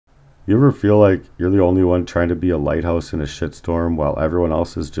You ever feel like you're the only one trying to be a lighthouse in a shitstorm while everyone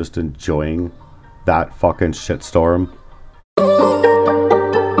else is just enjoying that fucking shitstorm?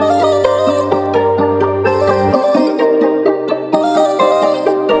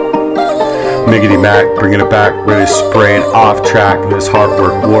 Miggity Mac, bringing it back, really spraying off track. This hard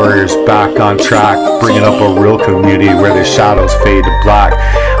work warrior's back on track, bringing up a real community where the shadows fade to black.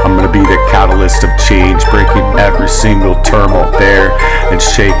 I'm gonna be the catalyst of change, breaking every single term out there and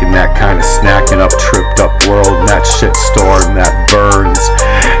shaking that kind of snacking up, tripped up world, and that shit storm that burns.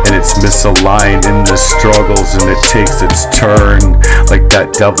 And it's misaligned in the struggles, and it takes its turn like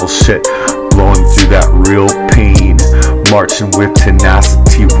that devil shit, blowing through that real pain, marching with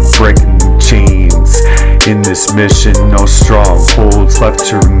tenacity, breaking chains. In this mission, no strongholds left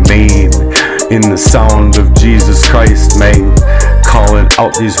to remain. In the sound of Jesus Christ, man, calling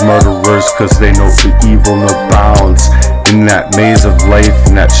out these murderers cause they know the evil no bounds. In that maze of life,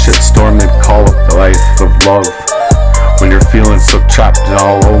 in that shitstorm, they call it the life of love. When you're feeling so trapped and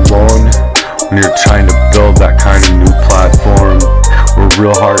all alone, when you're trying to build that kind of new platform where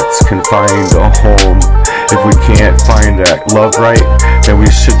real hearts can find a home. If we can't find that love right, then we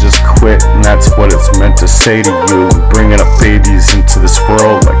should just quit, and that's what it's meant to say to you. Bringing up babies into this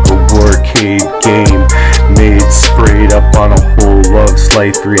world like a warcade game, made sprayed up on a whole love's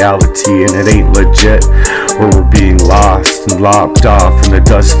life reality, and it ain't legit. Where we're being lost and lopped off in the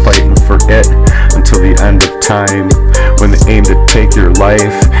dust, fighting for it until the end of time. When they aim to take your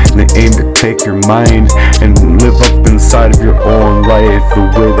life, and they aim to take your mind, and live up inside of your own life the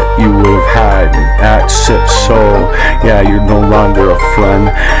way that you would have had that shit show. Yeah, you're no longer a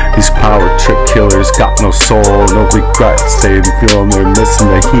friend. These power trip killers got no soul, no regrets. They feeling they're missing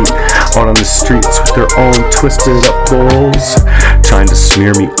the heat out on the streets with their own twisted up goals, trying to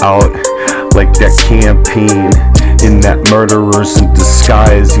smear me out like that campaign. In that murderers in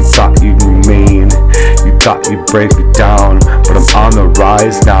disguise, you thought you'd remain, you thought you'd break me down, but I'm on the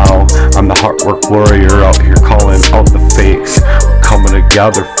rise now. I'm the hard work warrior out here calling out the fakes. We're coming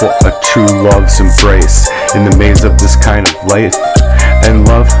together for a true love's embrace in the maze of this kind of life. And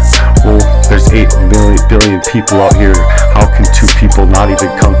love, well, there's 8 billion people out here. How can two people not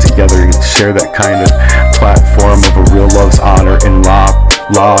even come together and share that kind of platform of a real love's honor and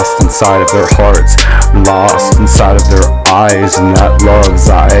lost inside of their hearts, lost inside of their eyes, and that love's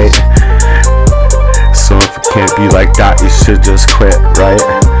eye. So if it can't be like that, you should just quit, right?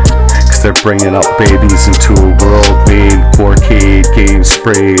 Cause they're bringing up babies into a world made 4K game,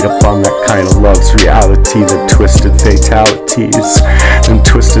 sprayed up on that kind of love's reality, the twisted fatalities and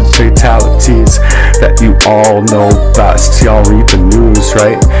twisted fatalities that you all know best. Y'all read the news,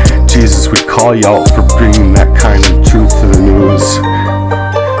 right? Jesus would call y'all for bringing that kind of truth to the news.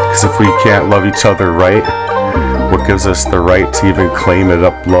 Cause if we can't love each other right, what gives us the right to even claim it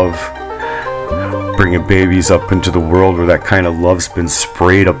up love? Bringing babies up into the world where that kind of love's been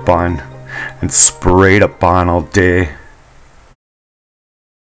sprayed up on and sprayed up on all day.